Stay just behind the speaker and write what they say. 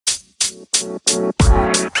Hello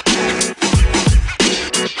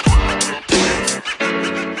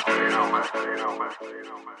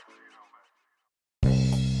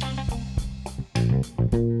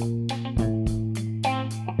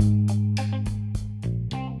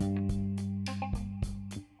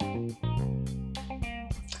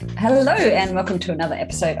and welcome to another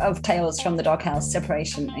episode of Tales from the Doghouse,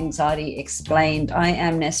 Separation Anxiety Explained. I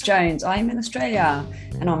am Ness Jones. I am in Australia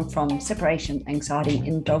and I'm from Separation Anxiety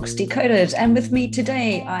in Dogs Decoded. And with me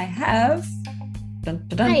today I have...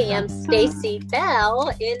 I am Stacey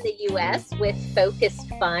Bell in the US with Focused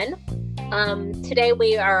Fun. Today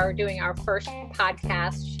we are doing our first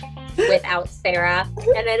podcast without Sarah,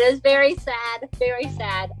 and it is very sad,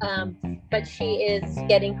 but she is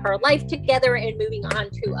getting her life together and moving on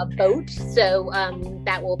to a boat, so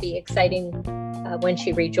that will be exciting when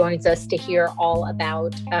she rejoins us to hear all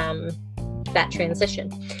about that transition.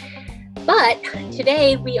 But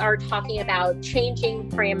today we are talking about changing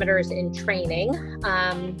parameters in training,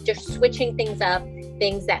 just switching things up,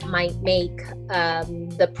 things that might make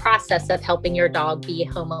the process of helping your dog be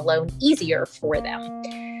home alone easier for them.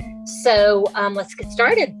 So let's get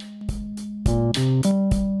started.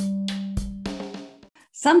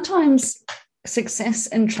 Sometimes success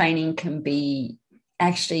in training can be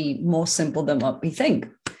actually more simple than what we think.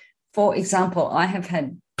 For example, I have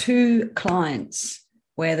had 2 clients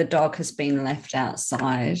where the dog has been left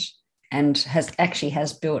outside and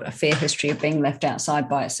has built a fair history of being left outside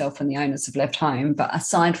by itself and the owners have left home. But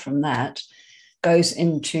aside from that, goes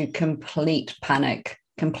into complete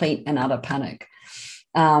and utter panic.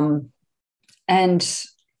 And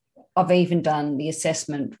I've even done the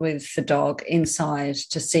assessment with the dog inside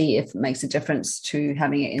to see if it makes a difference to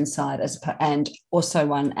having it inside and also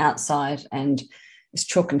one outside, and it's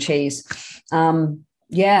chalk and cheese.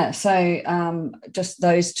 Just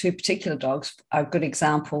those 2 particular dogs are good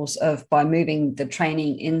examples of, by moving the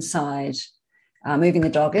training inside, moving the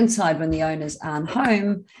dog inside when the owners aren't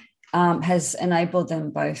home, has enabled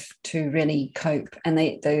them both to really cope. And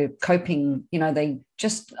they're coping, they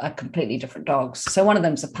just are completely different dogs. So one of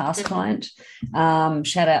them's a past client.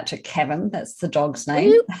 Shout out to Kevin. That's the dog's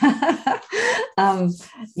name.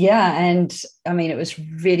 And I mean, it was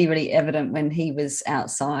really, really evident when he was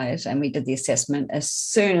outside and we did the assessment. As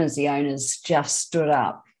soon as the owners just stood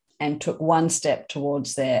up and took one step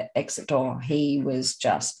towards their exit door, he was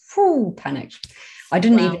just panicked. I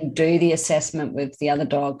didn't even do the assessment with the other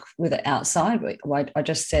dog with it outside. I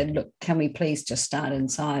just said, look, can we please just start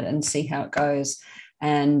inside and see how it goes?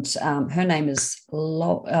 And her name is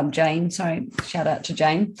Jane. Sorry, shout out to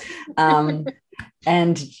Jane.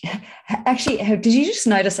 And actually, did you just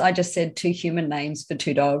notice I just said 2 human names for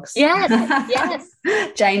 2 dogs? Yes.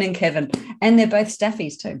 Jane and Kevin. And they're both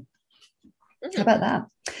staffies too. How about that?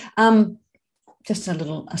 Just a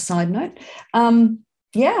little side note.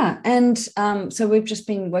 So we've just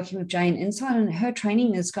been working with Jane inside, and her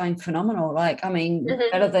training is going phenomenal.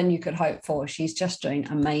 Better than you could hope for. She's just doing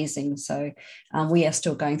amazing. So we are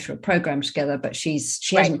still going through a program together, but she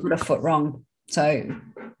hasn't put a foot wrong. So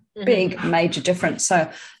big, major difference.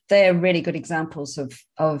 So they're really good examples of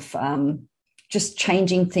just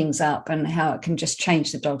changing things up and how it can just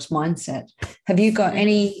change the dog's mindset. Have you got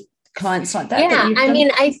any clients like that?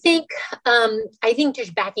 I think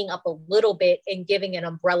just backing up a little bit and giving an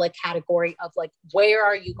umbrella category of like, where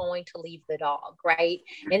are you going to leave the dog, right?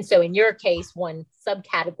 And so in your case, one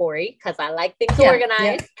subcategory, because I like things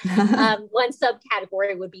organized, one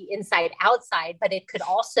subcategory would be inside outside, but it could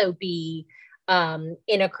also be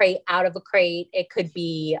in a crate, out of a crate. It could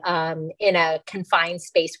be in a confined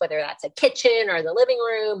space, whether that's a kitchen or the living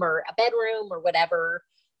room or a bedroom or whatever,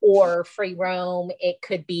 or free roam. It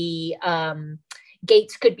could be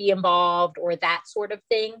gates could be involved or that sort of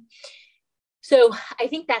thing. So I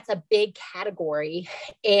think that's a big category.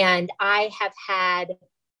 And I have had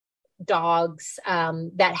dogs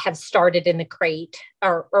that have started in the crate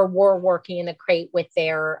or were working in the crate with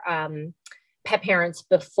their pet parents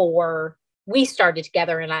before we started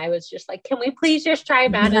together. And I was just like, can we please just try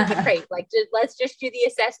them out in the crate? Let's just do the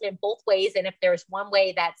assessment both ways. And if there's one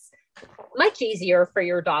way that's much easier for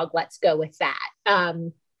your dog, let's go with that.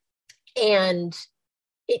 And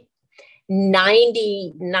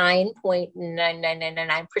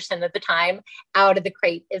 99.9999% of the time out of the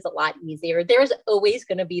crate is a lot easier. There's always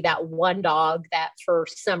going to be that one dog that for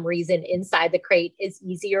some reason inside the crate is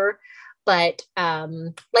easier. But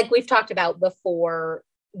like we've talked about before,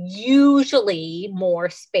 usually more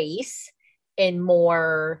space and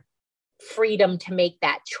more freedom to make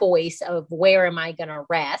that choice of where am I going to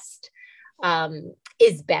rest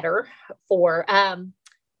is better for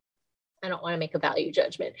I don't want to make a value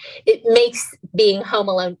judgment. It makes being home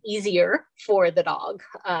alone easier for the dog.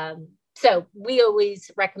 So we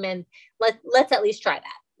always recommend let's at least try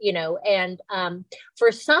that, you know. And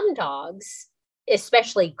for some dogs,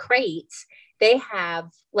 especially crates, they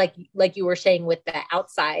have like you were saying with the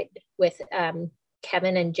outside with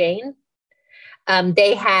Kevin and Jane.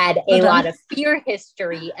 They had a lot of fear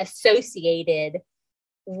history associated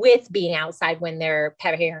with being outside when their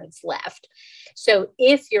parents left. So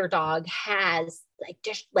if your dog has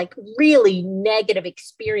like really negative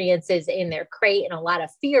experiences in their crate and a lot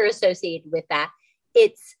of fear associated with that,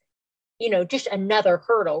 it's, you know, just another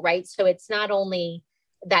hurdle, right? So it's not only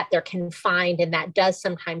that they're confined, and that does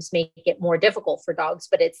sometimes make it more difficult for dogs,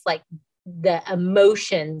 but it's like the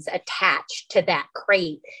emotions attached to that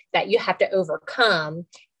crate that you have to overcome.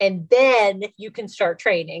 And then you can start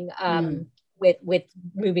training with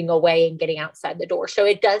moving away and getting outside the door. So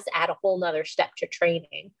it does add a whole nother step to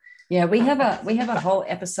training. Yeah, we have a whole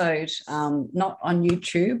episode, not on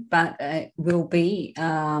YouTube, but will be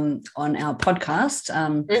on our podcast.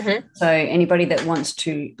 So anybody that wants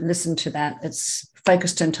to listen to that, it's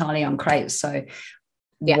focused entirely on crates. So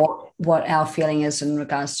what our feeling is in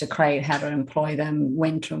regards to crate, how to employ them,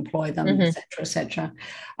 when to employ them, et cetera.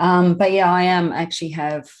 But yeah, I actually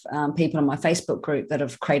have people in my Facebook group that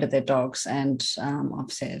have crated their dogs, and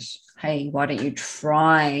I've said, hey, why don't you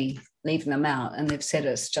try leaving them out? And they've said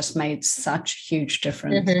it's just made such a huge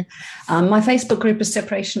difference. My Facebook group is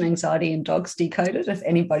Separation Anxiety and Dogs Decoded. If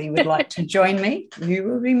anybody would like to join me, you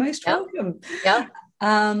will be most welcome.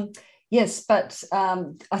 Yes, but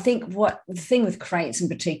I think the thing with crates in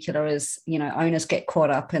particular is, you know, owners get caught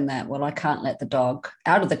up in that, well, I can't let the dog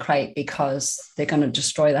out of the crate because they're going to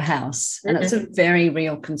destroy the house. And it's a very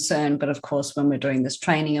real concern. But of course, when we're doing this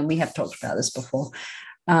training, and we have talked about this before,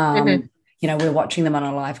 you know, we're watching them on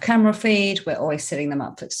a live camera feed. We're always setting them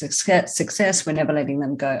up for success. We're never letting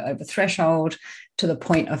them go over threshold to the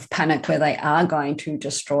point of panic where they are going to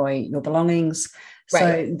destroy your belongings.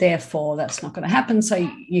 So therefore, that's not going to happen. So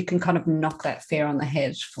you can kind of knock that fear on the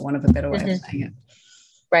head, for want of a better way of saying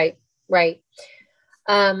it. Right.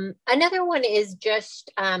 Another one is just,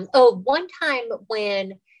 one time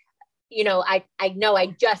when, you know, I know I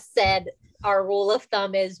just said our rule of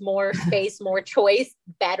thumb is more space, more choice,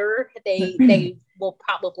 better. They will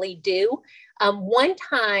probably do. One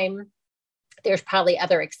time, there's probably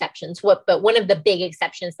other exceptions, but one of the big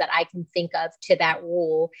exceptions that I can think of to that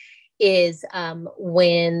rule is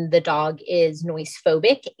when the dog is noise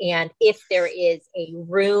phobic. And if there is a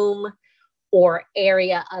room or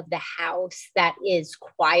area of the house that is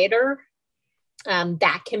quieter,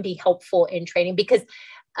 that can be helpful in training, because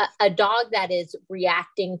a dog that is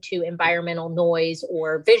reacting to environmental noise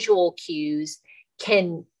or visual cues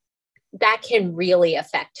can really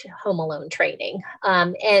affect home alone training.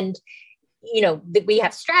 And, you know, we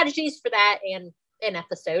have strategies for that and an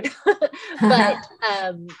episode,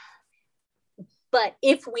 but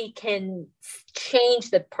if we can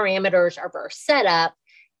change the parameters of our setup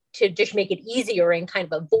to just make it easier and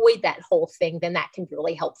kind of avoid that whole thing, then that can be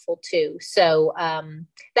really helpful too. So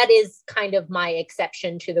that is kind of my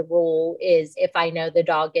exception to the rule, is if I know the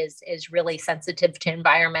dog is really sensitive to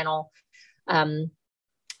environmental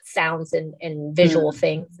sounds and visual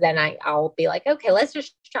things, then I'll be like, okay, let's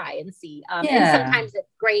just try and see. And sometimes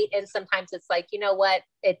it's great, and sometimes it's like, you know what,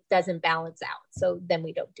 it doesn't balance out, so then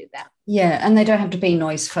we don't do that. And they don't have to be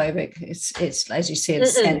noise phobic. It's as you said,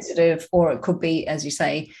 sensitive, or it could be, as you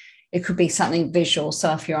say, it could be something visual.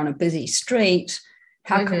 So if you're on a busy street,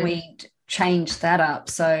 how can we change that up?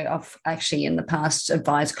 So I've actually in the past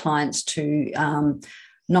advised clients to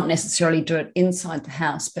not necessarily do it inside the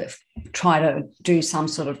house, but try to do some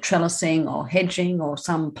sort of trellising or hedging or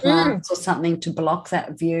some plants or something to block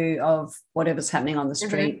that view of whatever's happening on the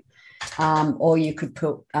street. Or you could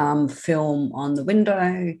put film on the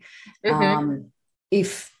window.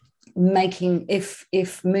 If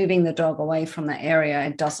moving the dog away from that area,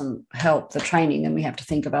 it doesn't help the training, then we have to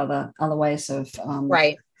think of other ways of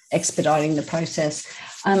expediting the process.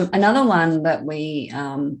 Another one that we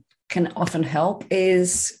can often help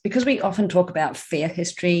is, because we often talk about fear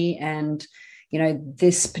history, and you know,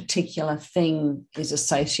 this particular thing is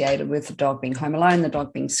associated with the dog being home alone, the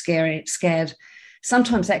dog being scared.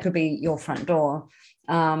 Sometimes that could be your front door.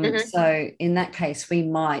 So in that case, we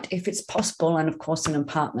might, if it's possible, and of course in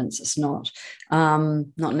apartments it's not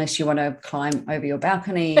unless you want to climb over your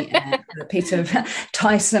balcony and put a piece of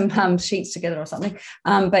tie some sheets together or something.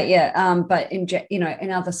 But in, you know,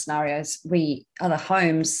 in other scenarios, other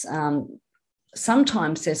homes,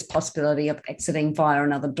 sometimes there's possibility of exiting via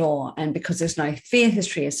another door. And because there's no fear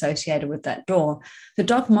history associated with that door, the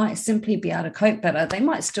dog might simply be able to cope better. They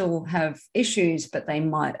might still have issues, but they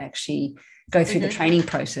might actually go through the training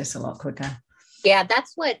process a lot quicker. Yeah,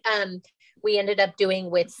 that's what we ended up doing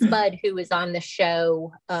with Spud, who was on the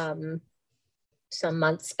show some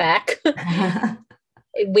months back.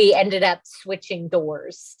 We ended up switching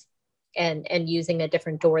doors and using a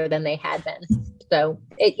different door than they had been. So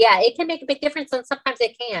it can make a big difference, and sometimes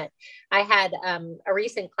it can't. I had a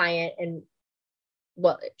recent client, and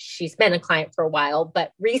well, she's been a client for a while,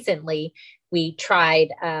 but recently we tried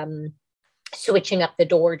switching up the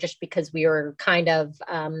door just because we were kind of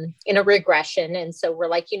in a regression. And so we're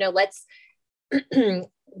like, let's,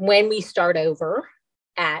 when we start over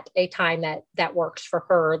at a time that works for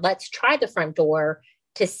her, let's try the front door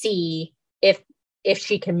to see if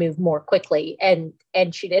she can move more quickly. And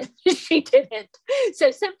she didn't. She didn't.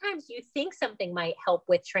 So sometimes you think something might help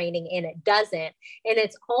with training and it doesn't. And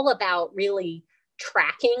it's all about really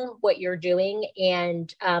tracking what you're doing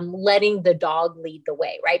and letting the dog lead the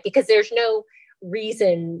way, right? Because there's no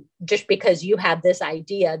reason just because you have this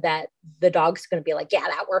idea that the dog's going to be like, yeah,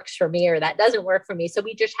 that works for me or that doesn't work for me. So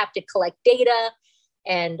we just have to collect data.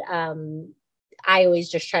 And I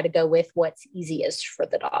always just try to go with what's easiest for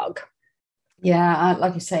the dog. Yeah,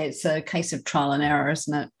 like you say, it's a case of trial and error,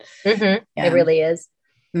 isn't it? Mm-hmm. Yeah. It really is.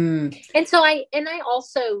 Mm. And so I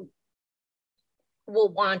also will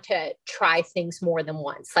want to try things more than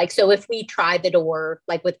once. Like, so if we try the door,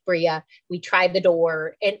 like with Bria, we tried the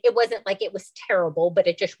door and it wasn't like it was terrible, but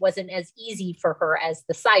it just wasn't as easy for her as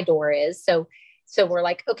the side door is. So we're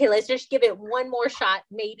like, okay, let's just give it one more shot.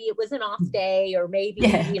 Maybe it was an off day, or maybe,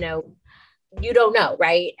 you don't know.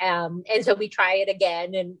 Right. And so we try it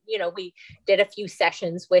again, and, we did a few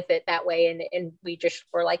sessions with it that way. And we just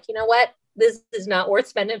were like, you know what, this is not worth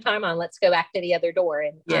spending time on. Let's go back to the other door.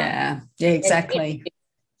 And exactly.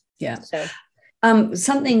 So,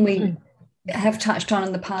 something we have touched on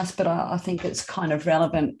in the past, but I think it's kind of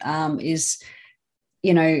relevant, is,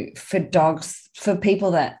 for dogs, for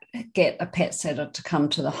people that get a pet sitter to come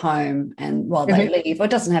to the home and while they leave, or it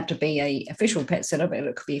doesn't have to be a official pet sitter, but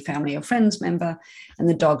it could be a family or friends member, and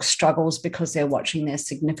the dog struggles because they're watching their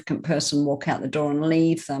significant person walk out the door and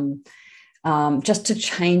leave them. Just to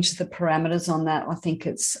change the parameters on that, I think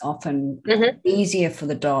it's often easier for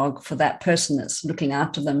the dog, for that person that's looking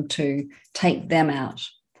after them, to take them out.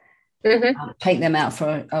 Take them out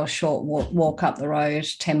for a short walk up the road,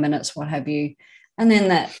 10 minutes, what have you. And then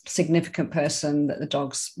that significant person that the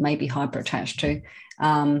dog's maybe hyper attached to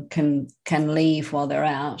can leave while they're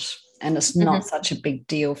out. And it's not such a big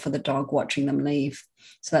deal for the dog watching them leave.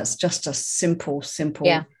 So that's just a simple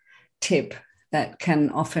tip that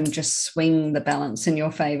can often just swing the balance in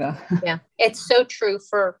your favor. Yeah, it's so true.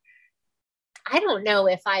 I don't know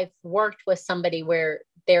if I've worked with somebody where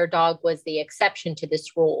their dog was the exception to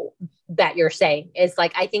this rule that you're saying. Is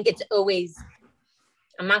like, I think it's always,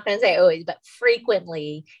 I'm not going to say always, but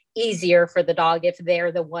frequently easier for the dog if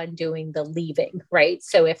they're the one doing the leaving, right?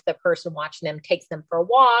 So if the person watching them takes them for a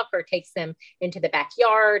walk or takes them into the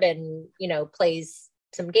backyard and, plays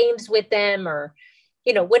some games with them, or,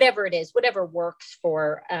 whatever it is, whatever works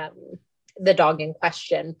for the dog in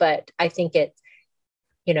question. But I think it's,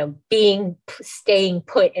 staying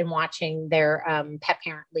put and watching their pet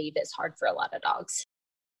parent leave is hard for a lot of dogs.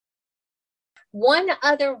 One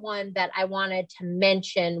other one that I wanted to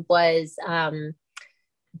mention was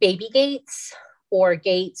baby gates or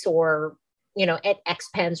at X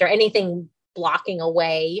pens or anything blocking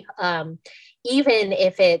away. Even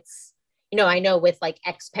if it's, I know with like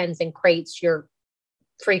X pens and crates, you're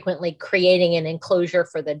frequently creating an enclosure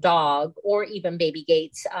for the dog, or even baby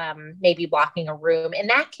gates, maybe blocking a room. And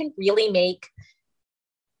that can really make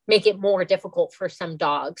it more difficult for some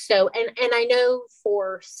dogs. So, and I know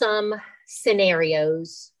for some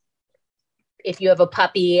scenarios, if you have a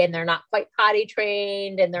puppy and they're not quite potty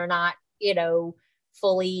trained and they're not,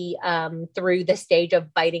 fully through the stage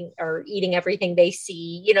of biting or eating everything they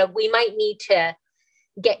see, we might need to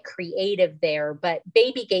get creative there. But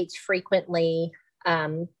baby gates frequently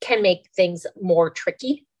can make things more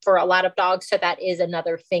tricky for a lot of dogs. So that is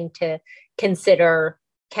another thing to consider.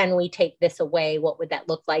 Can we take this away? What would that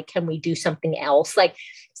look like? Can we do something else? Like,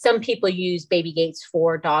 some people use baby gates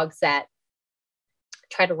for dogs that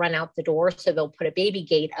try to run out the door. So they'll put a baby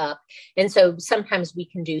gate up. And so sometimes we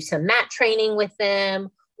can do some mat training with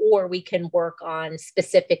them, or we can work on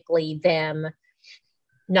specifically them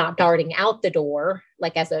not darting out the door,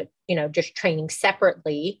 like as a, just training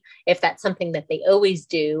separately, if that's something that they always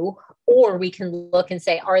do, or we can look and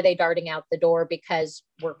say, are they darting out the door because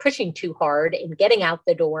we're pushing too hard and getting out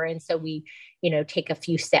the door? And so we, take a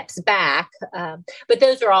few steps back. But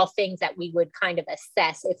those are all things that we would kind of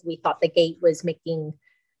assess if we thought the gait was making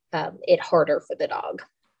it harder for the dog.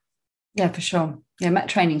 Yeah, for sure. Yeah, mat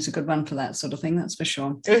training is a good one for that sort of thing. That's for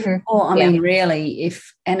sure. Mm-hmm. Or, I mean, really,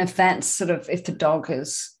 if that's sort of, if the dog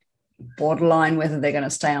is borderline whether they're going to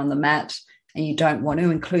stay on the mat and you don't want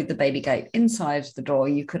to include the baby gate inside the door,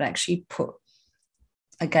 you could actually put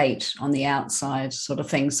a gate on the outside sort of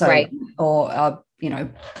thing. So, right. Or,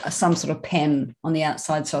 some sort of pen on the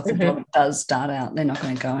outside. So if the dog does dart out, they're not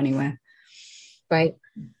going to go anywhere. Right.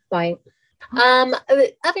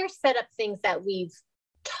 Other setup things that we've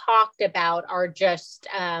talked about are just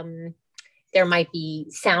there might be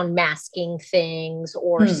sound masking things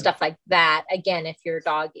or stuff like that. Again, if your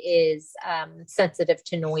dog is sensitive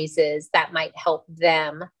to noises, that might help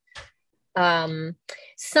them.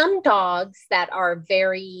 Some dogs that are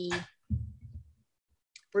very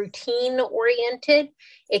routine oriented,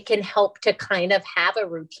 it can help to kind of have a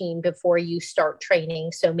routine before you start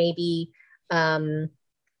training. So maybe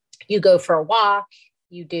you go for a walk,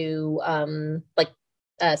 you do like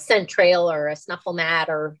a scent trail or a snuffle mat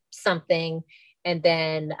or something, and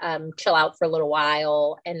then chill out for a little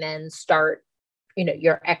while and then start,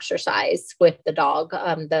 your exercise with the dog,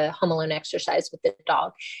 the home alone exercise with the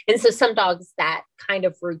dog. And so some dogs, that kind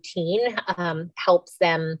of routine helps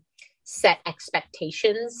them set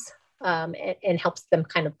expectations and helps them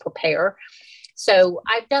kind of prepare. So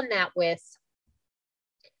I've done that with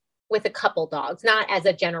a couple dogs, not as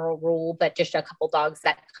a general rule, but just a couple dogs,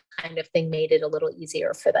 that kind of thing made it a little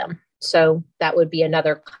easier for them. So that would be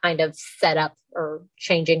another kind of setup, or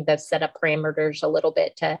changing the setup parameters a little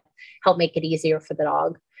bit to help make it easier for the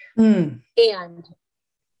dog. And,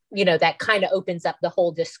 that kind of opens up the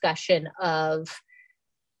whole discussion of,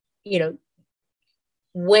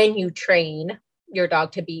 when you train your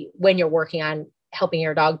dog when you're working on helping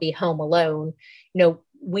your dog be home alone,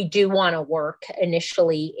 we do want to work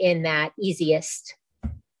initially in that easiest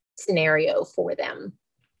scenario for them.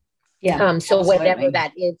 Yeah. So absolutely. whatever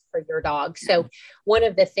that is for your dog. So one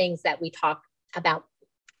of the things that we talk about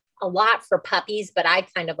a lot for puppies, but I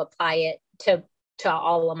kind of apply it to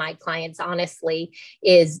all of my clients, honestly,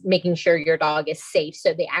 is making sure your dog is safe.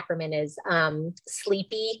 So the acronym is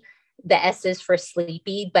sleepy. The S is for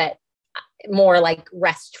sleepy, but more like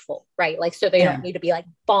restful, right? Like, so they don't need to be like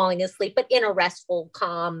falling asleep, but in a restful,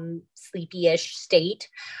 calm, sleepy-ish state.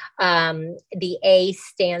 The A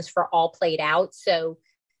stands for all played out. So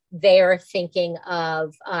they're thinking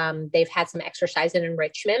of, they've had some exercise and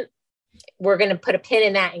enrichment. We're going to put a pin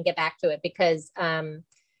in that and get back to it, because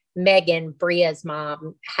Megan, Bria's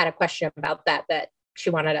mom, had a question about that she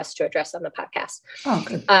wanted us to address on the podcast. Oh,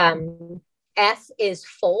 good. S is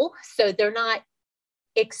full. So they're not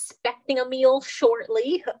expecting a meal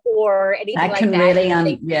shortly or anything like that. That can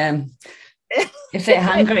really, yeah. If they're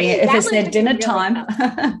hungry, if it's their dinner time,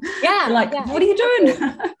 what are you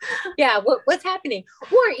doing? What's happening?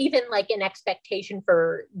 Or even like an expectation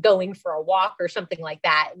for going for a walk or something like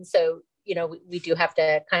that. And so, we do have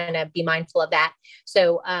to kind of be mindful of that.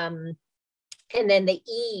 So, and then the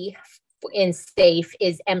E in safe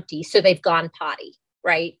is empty. So they've gone potty,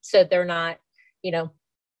 right? So they're not,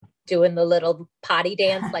 doing the little potty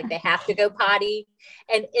dance like they have to go potty.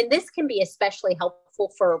 And this can be especially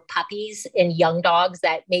helpful for puppies and young dogs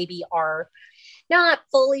that maybe are not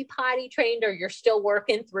fully potty trained, or you're still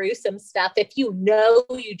working through some stuff. If you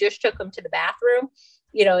just took them to the bathroom,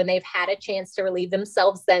 and they've had a chance to relieve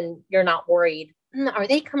themselves, then you're not worried. Are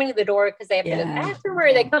they coming to the door because they have to go to the bathroom, or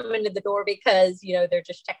are they coming to the door because, they're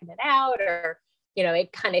just checking it out, or,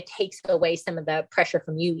 it kind of takes away some of the pressure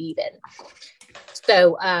from you even.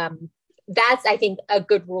 So that's, I think, a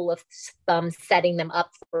good rule of thumb, setting them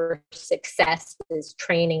up for success, is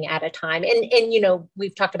training at a time. And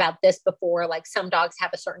we've talked about this before, like some dogs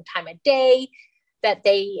have a certain time of day that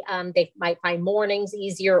they might find mornings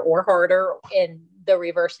easier or harder, in the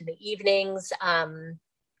reverse in the evenings. And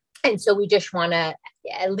so we just want to,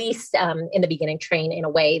 at least in the beginning, train in a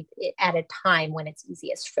way at a time when it's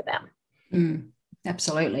easiest for them.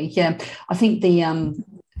 Absolutely. Yeah. I think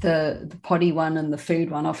the potty one and the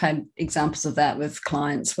food one, I've had examples of that with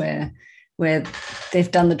clients where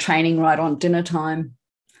they've done the training right on dinner time,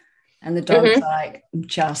 and the dog's like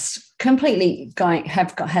just completely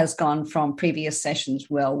has gone from previous sessions,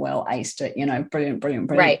 well aced it,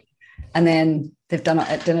 brilliant. Right. And then they've done it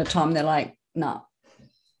at dinner time. They're like, no,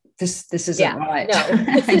 this isn't right.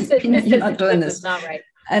 No, you're not doing this. Not right.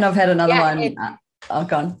 And I've had another one.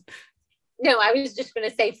 Gone. No, I was just going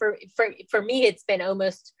to say for me, it's been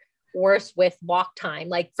almost worse with walk time.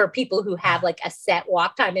 Like for people who have like a set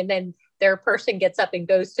walk time, and then their person gets up and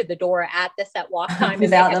goes to the door at the set walk time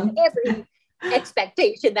without them. Every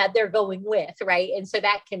expectation that they're going with, right? And so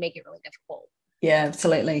that can make it really difficult. Yeah,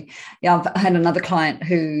 absolutely. Yeah, I've had another client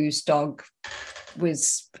whose dog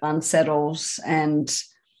was unsettled, and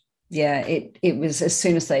yeah, it was as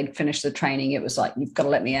soon as they'd finished the training, it was like, you've got to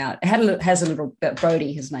let me out. It has a little bit,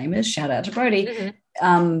 Brody, his name is, shout out to Brody,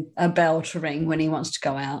 a bell to ring when he wants to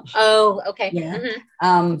go out. Oh, okay.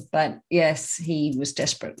 Yeah. But yes, he was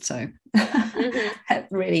desperate. So it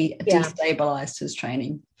really destabilized his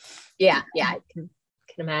training. Yeah. I can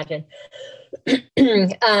imagine.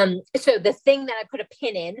 So the thing that I put a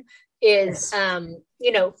pin in is,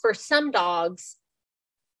 for some dogs,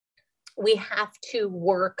 we have to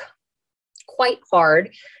work quite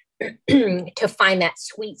hard to find that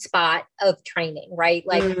sweet spot of training, right?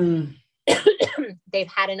 Like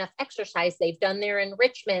they've had enough exercise, they've done their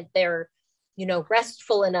enrichment, they're,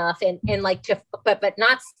 restful enough and like but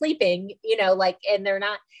not sleeping, and they're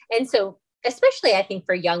not. And so, especially I think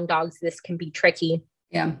for young dogs, this can be tricky.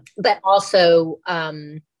 Yeah. But also,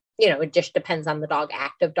 it just depends on the dog.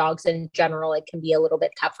 Active dogs in general, it can be a little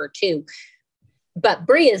bit tougher too. But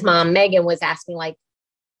Bria's mom, Megan, was asking like,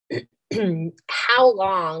 how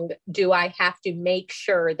long do I have to make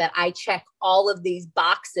sure that I check all of these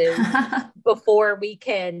boxes before we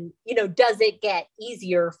can, does it get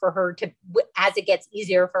easier for her to, as it gets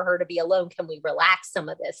easier for her to be alone, can we relax some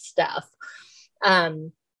of this stuff?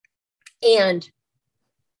 And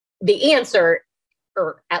the answer,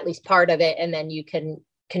 or at least part of it, and then you can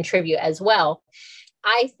contribute as well,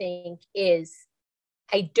 I think is,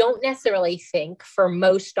 I don't necessarily think for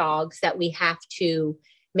most dogs that we have to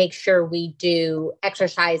make sure we do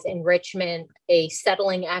exercise, enrichment, a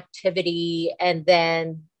settling activity, and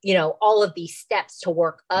then, all of these steps to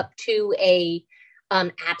work up to a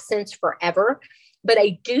absence forever. But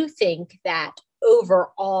I do think that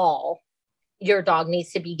overall, your dog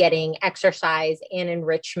needs to be getting exercise and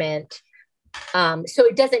enrichment. So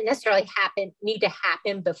it doesn't necessarily need to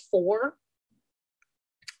happen before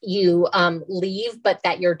you leave, but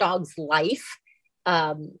that your dog's life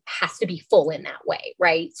has to be full in that way,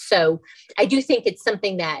 right? So I do think it's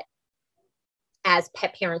something that as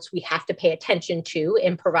pet parents, we have to pay attention to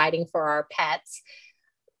in providing for our pets.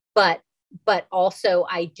 But also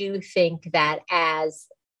I do think that as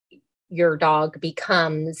your dog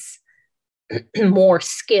becomes more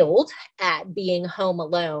skilled at being home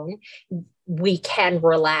alone, we can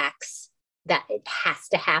relax that it has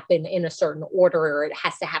to happen in a certain order, or it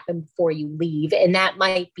has to happen before you leave. And that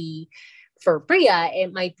might be, for Bria,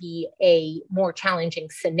 it might be a more challenging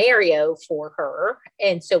scenario for her.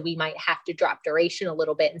 And so we might have to drop duration a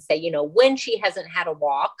little bit and say, when she hasn't had a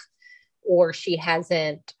walk or she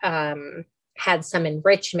hasn't had some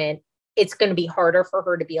enrichment, it's going to be harder for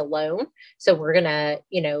her to be alone. So we're going to,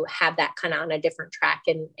 have that kind of on a different track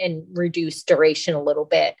and reduce duration a little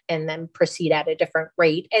bit and then proceed at a different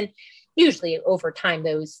rate. And usually over time,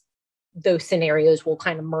 those scenarios will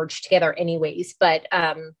kind of merge together anyways. But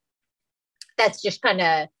that's just kind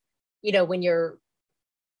of, when you're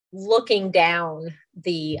looking down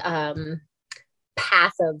the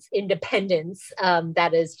path of independence,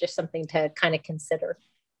 that is just something to kind of consider.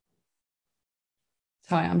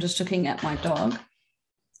 Sorry, I'm just looking at my dog.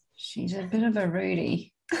 She's a bit of a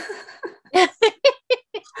Rudy.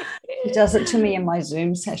 She does it to me in my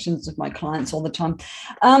Zoom sessions with my clients all the time.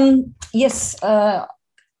 Yes, I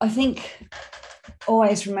think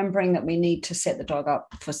always remembering that we need to set the dog up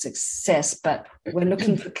for success, but we're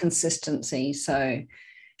looking for consistency. So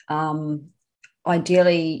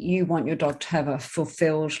ideally, you want your dog to have a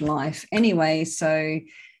fulfilled life anyway. So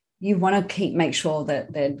you want to make sure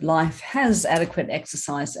that their life has adequate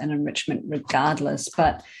exercise and enrichment regardless.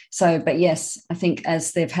 But yes, I think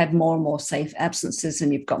as they've had more and more safe absences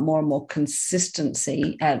and you've got more and more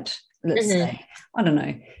consistency at, let's say, I don't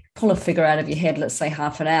know, pull a figure out of your head, let's say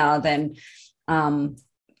half an hour, then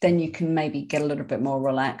you can maybe get a little bit more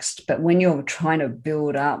relaxed. But when you're trying to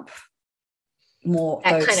build up more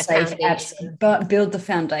those safe absences, but build the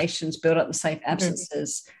foundations, build up the safe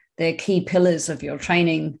absences, they're key pillars of your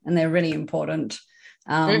training and they're really important.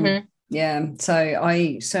 Yeah. So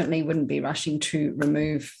I certainly wouldn't be rushing to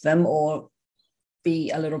remove them or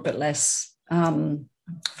be a little bit less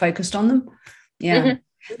focused on them. Yeah.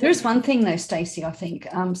 There is one thing though, Stacey, I think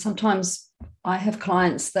sometimes I have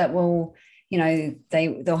clients that will,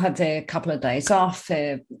 they'll have their couple of days off,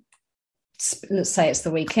 they're let's say it's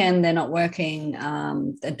the weekend, they're not working,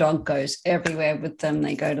 the dog goes everywhere with them.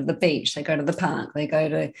 They go to the beach, they go to the park, they go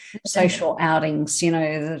to social outings, you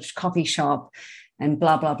know, the coffee shop and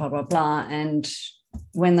blah, blah, blah, blah, blah. And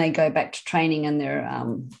when they go back to training and they're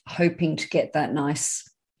hoping to get that nice,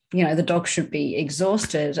 you know, the dog should be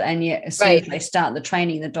exhausted. And yet as soon as they start the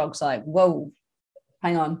training, the dog's like, whoa,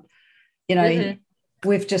 hang on. You know,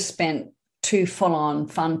 we've just spent 2 full-on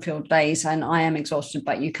fun-filled days and I am exhausted,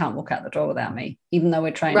 but you can't walk out the door without me, even though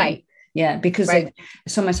we're training. Right. Yeah, because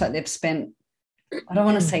it's almost like they've spent, I don't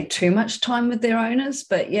want to say too much time with their owners,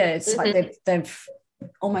 but yeah, it's like they've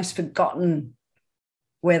almost forgotten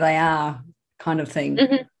where they are, kind of thing.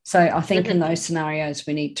 So I think in those scenarios,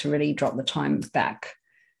 we need to really drop the time back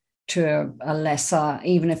to a lesser,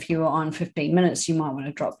 even if you were on 15 minutes, you might want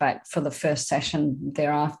to drop back for the first session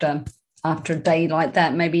thereafter. After a day like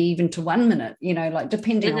that, maybe even to 1 minute, you know, like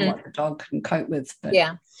depending on what the dog can cope with. But,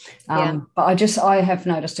 but I have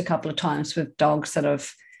noticed a couple of times with dogs that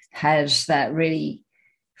have had that really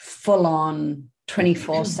full on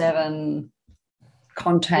 24/7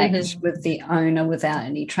 contact with the owner without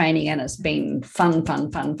any training. And it's been fun.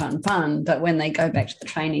 But when they go back to the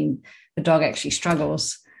training, the dog actually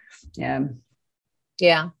struggles. Yeah.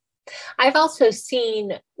 Yeah. I've also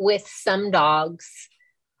seen with some dogs,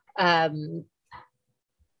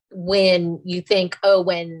 when you think, oh,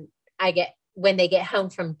 when they get home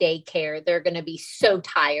from daycare, they're going to be so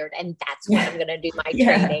tired and that's when I'm going to do my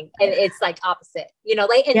training. And it's like opposite, you know,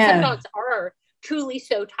 like, and some dogs are truly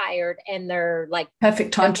so tired and they're like,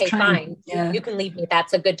 perfect time to train. Fine. You can leave me.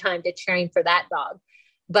 That's a good time to train for that dog.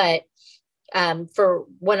 But, for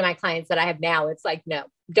one of my clients that I have now, it's like, no,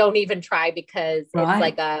 don't even try because it's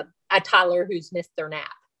like a toddler who's missed their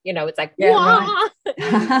nap. You know, it's like, so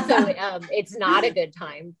it's not a good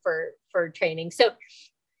time for training. So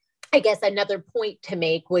I guess another point to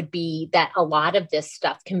make would be that a lot of this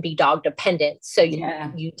stuff can be dog dependent. So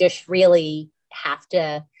you just really have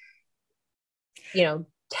to, you know,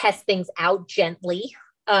 test things out gently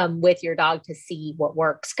with your dog to see what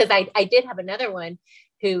works. Because I did have another one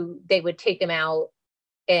who they would take him out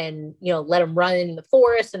and, you know, let him run in the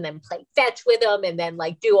forest and then play fetch with him and then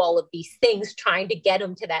like do all of these things trying to get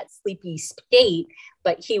him to that sleepy state,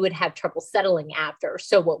 but he would have trouble settling after.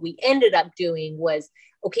 So what we ended up doing was,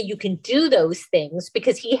 okay, you can do those things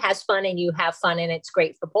because he has fun and you have fun and it's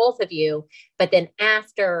great for both of you. But then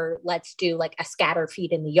after, let's do like a scatter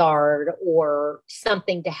feed in the yard or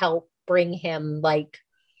something to help bring him like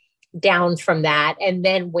down from that and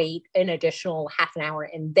then wait an additional half an hour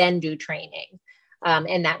and then do training.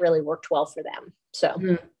 And that really worked well for them.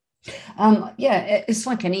 So, it's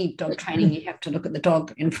like any dog training. You have to look at the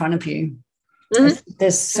dog in front of you.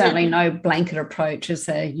 There's certainly no blanket approach, is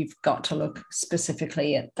there? You've got to look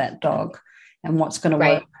specifically at that dog and what's going to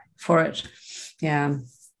work for it. Yeah.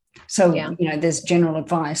 So, you know, there's general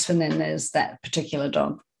advice and then there's that particular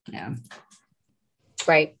dog. Yeah.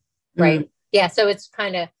 Right. Yeah. So it's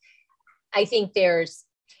kind of, I think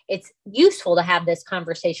it's useful to have this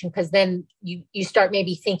conversation because then you start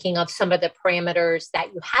maybe thinking of some of the parameters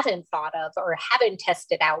that you haven't thought of or haven't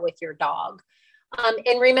tested out with your dog.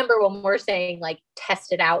 And remember when we're saying like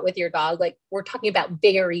test it out with your dog, like we're talking about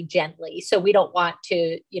very gently. So we don't want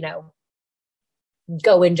to, you know,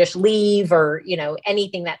 go and just leave or, you know,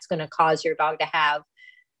 anything that's going to cause your dog to have,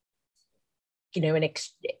 you know,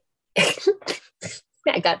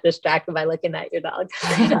 I got distracted by looking at your dog.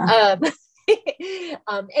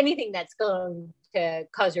 Anything that's going to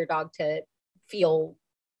cause your dog to feel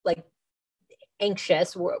like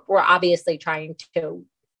anxious, we're obviously trying to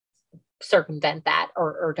circumvent that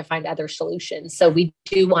or to find other solutions. So we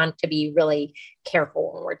do want to be really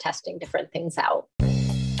careful when we're testing different things out.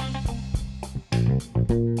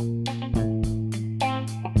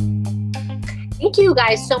 Thank you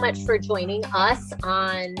guys so much for joining us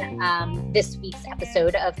on this week's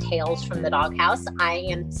episode of Tales from the Doghouse. I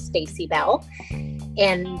am Stacy Bell,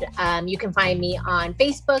 and you can find me on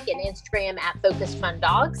Facebook and Instagram at Focused Fun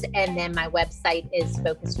Dogs, and then my website is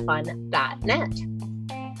focusedfun.net.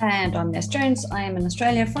 And I'm Ness Jones. I am in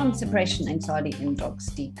Australia from Separation Anxiety in Dogs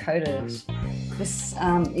Decoded. This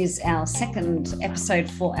is our second episode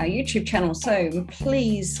for our YouTube channel, so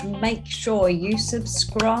please make sure you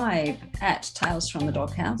subscribe at Tales from the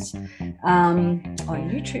Doghouse on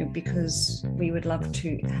YouTube because we would love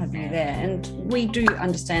to have you there. And we do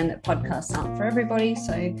understand that podcasts aren't for everybody,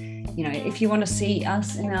 so you know, if you want to see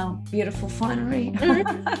us in our beautiful finery,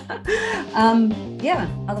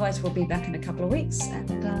 otherwise we'll be back in a couple of weeks and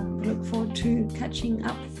we look forward to catching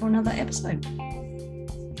up for another episode.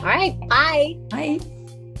 All right. Bye. Bye.